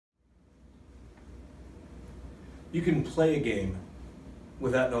You can play a game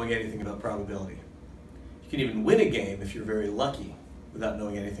without knowing anything about probability. You can even win a game if you're very lucky without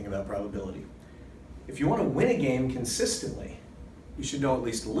knowing anything about probability. If you want to win a game consistently, you should know at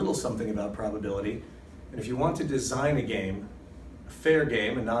least a little something about probability. And if you want to design a game, a fair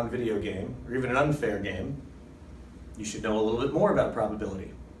game, a non-video game, or even an unfair game, you should know a little bit more about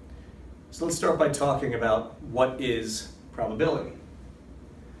probability. So let's start by talking about what is probability.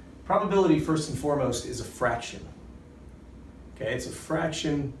 Probability, first and foremost, is a fraction. Okay, it's a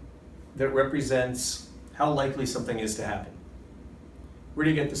fraction that represents how likely something is to happen. Where do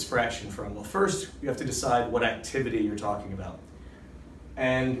you get this fraction from? Well, first, you have to decide what activity you're talking about.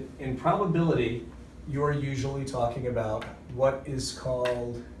 And in probability, you're usually talking about what is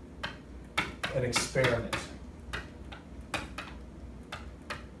called an experiment.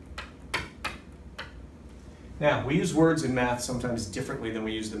 Now, we use words in math sometimes differently than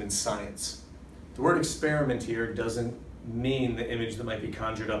we use them in science. The word experiment here doesn't mean the image that might be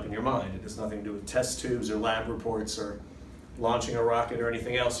conjured up in your mind. It has nothing to do with test tubes or lab reports or launching a rocket or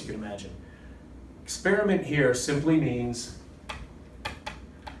anything else you can imagine. Experiment here simply means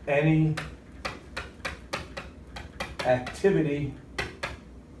any activity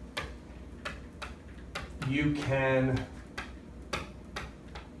you can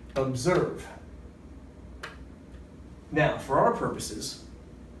observe. Now, for our purposes,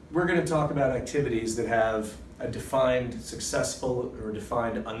 we're going to talk about activities that have a defined successful or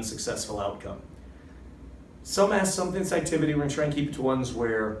defined unsuccessful outcome. Some math, some this activity, we're going to try and keep it to ones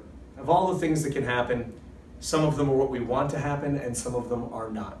where, of all the things that can happen, some of them are what we want to happen and some of them are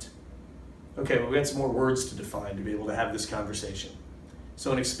not. Okay, well, we got some more words to define to be able to have this conversation.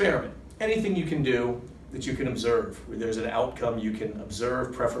 So an experiment, anything you can do that you can observe, where there's an outcome you can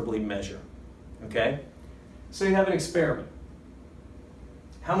observe, preferably measure. Okay? So you have an experiment.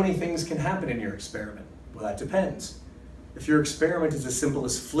 How many things can happen in your experiment? Well, that depends. If your experiment is as simple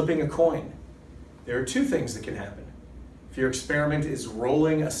as flipping a coin, there are two things that can happen. If your experiment is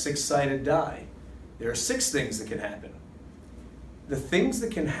rolling a 6-sided die, there are 6 things that can happen. The things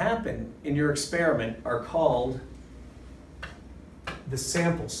that can happen in your experiment are called the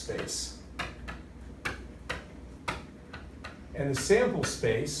sample space. And the sample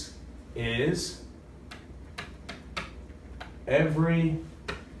space is every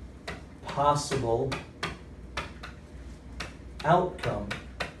possible outcome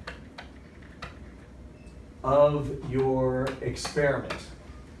of your experiment.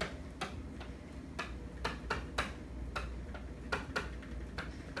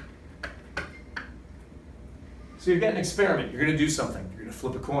 So you've got an experiment. You're going to do something. You're going to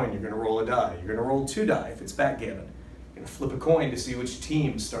flip a coin. You're going to roll a die. You're going to roll 2 die if it's backgammon. You're going to flip a coin to see which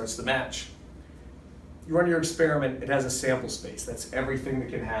team starts the match. You run your experiment. It has a sample space. That's everything that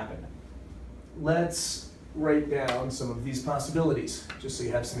can happen. Let's write down some of these possibilities, just so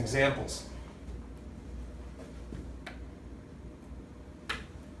you have some examples.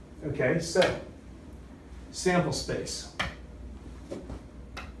 Okay, so sample space.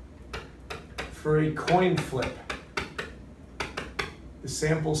 For a coin flip, the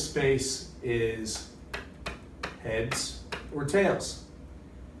sample space is heads or tails.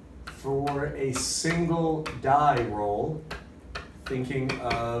 For a single die roll, thinking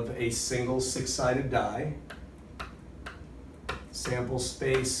of a single 6-sided die, sample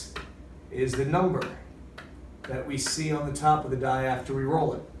space is the number that we see on the top of the die after we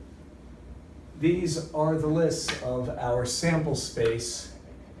roll it. These are the lists of our sample space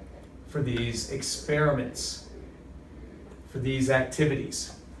for these experiments, for these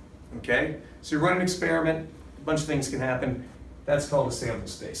activities. Okay? So you run an experiment, a bunch of things can happen. That's called a sample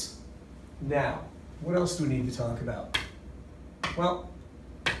space. Now, what else do we need to talk about? Well,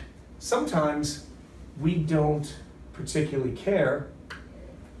 sometimes we don't particularly care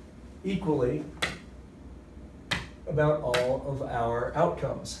equally about all of our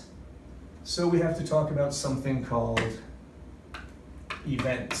outcomes. So we have to talk about something called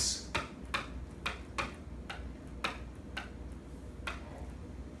events.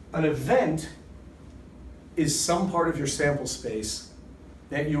 An event is some part of your sample space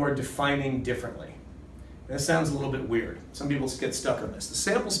that you are defining differently. That sounds a little bit weird. Some people get stuck on this. The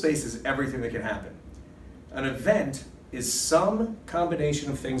sample space is everything that can happen. An event is some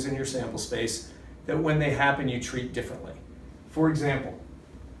combination of things in your sample space that when they happen you treat differently. For example,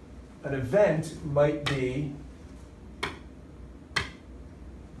 an event might be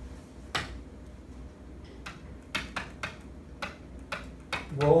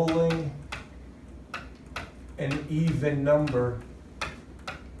rolling an even number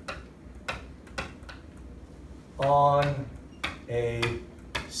on a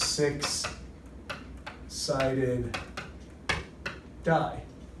 6-sided six-sided die.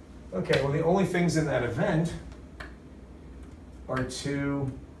 Okay, well the only things in that event are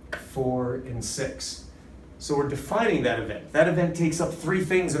 2, 4, and 6. So we're defining that event. That event takes up 3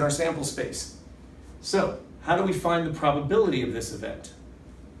 things in our sample space. So how do we find the probability of this event?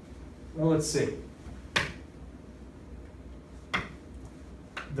 Well, let's see.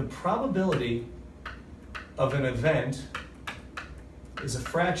 The probability of an event is a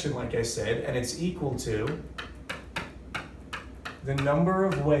fraction, like I said, and it's equal to the number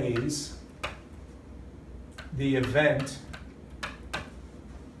of ways the event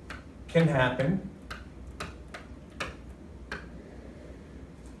can happen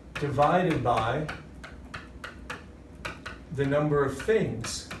divided by the number of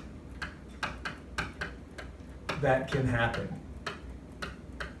things that can happen.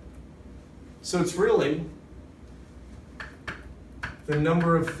 So it's really the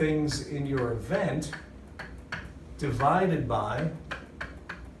number of things in your event divided by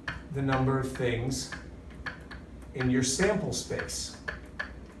the number of things in your sample space.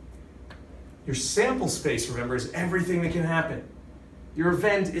 Your sample space, remember, is everything that can happen. Your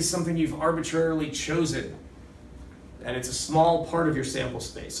event is something you've arbitrarily chosen, and it's a small part of your sample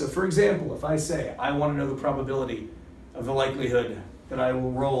space. So for example, if I say I want to know the probability of the likelihood that I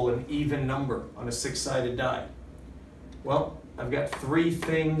will roll an even number on a 6-sided die, well, I've got 3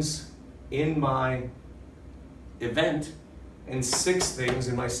 things in my event and 6 things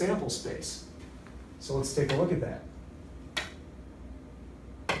in my sample space. So let's take a look at that.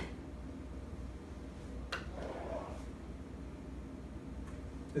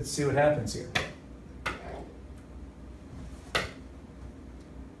 Let's see what happens here.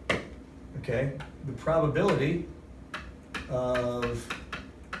 Okay, the probability of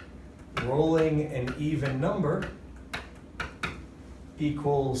rolling an even number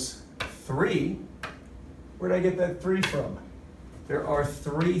equals 3. Where'd I get that 3 from? There are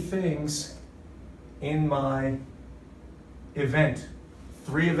 3 things in my event.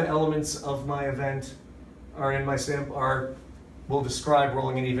 3 of the elements of my event are in my sample, will describe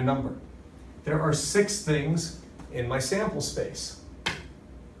rolling an even number. There are 6 things in my sample space.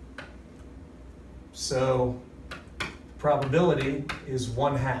 So probability is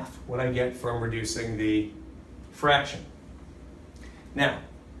 1/2, what I get from reducing the fraction. Now,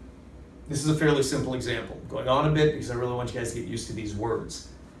 this is a fairly simple example. I'm going on a bit because I really want you guys to get used to these words.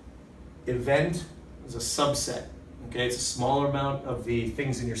 Event is a subset. Okay, it's a smaller amount of the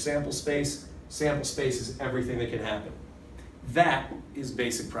things in your sample space. Sample space is everything that can happen. That is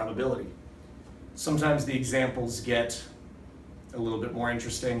basic probability. Sometimes the examples get a little bit more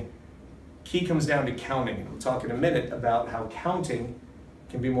interesting. Key comes down to counting, and we'll talk in a minute about how counting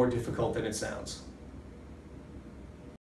can be more difficult than it sounds.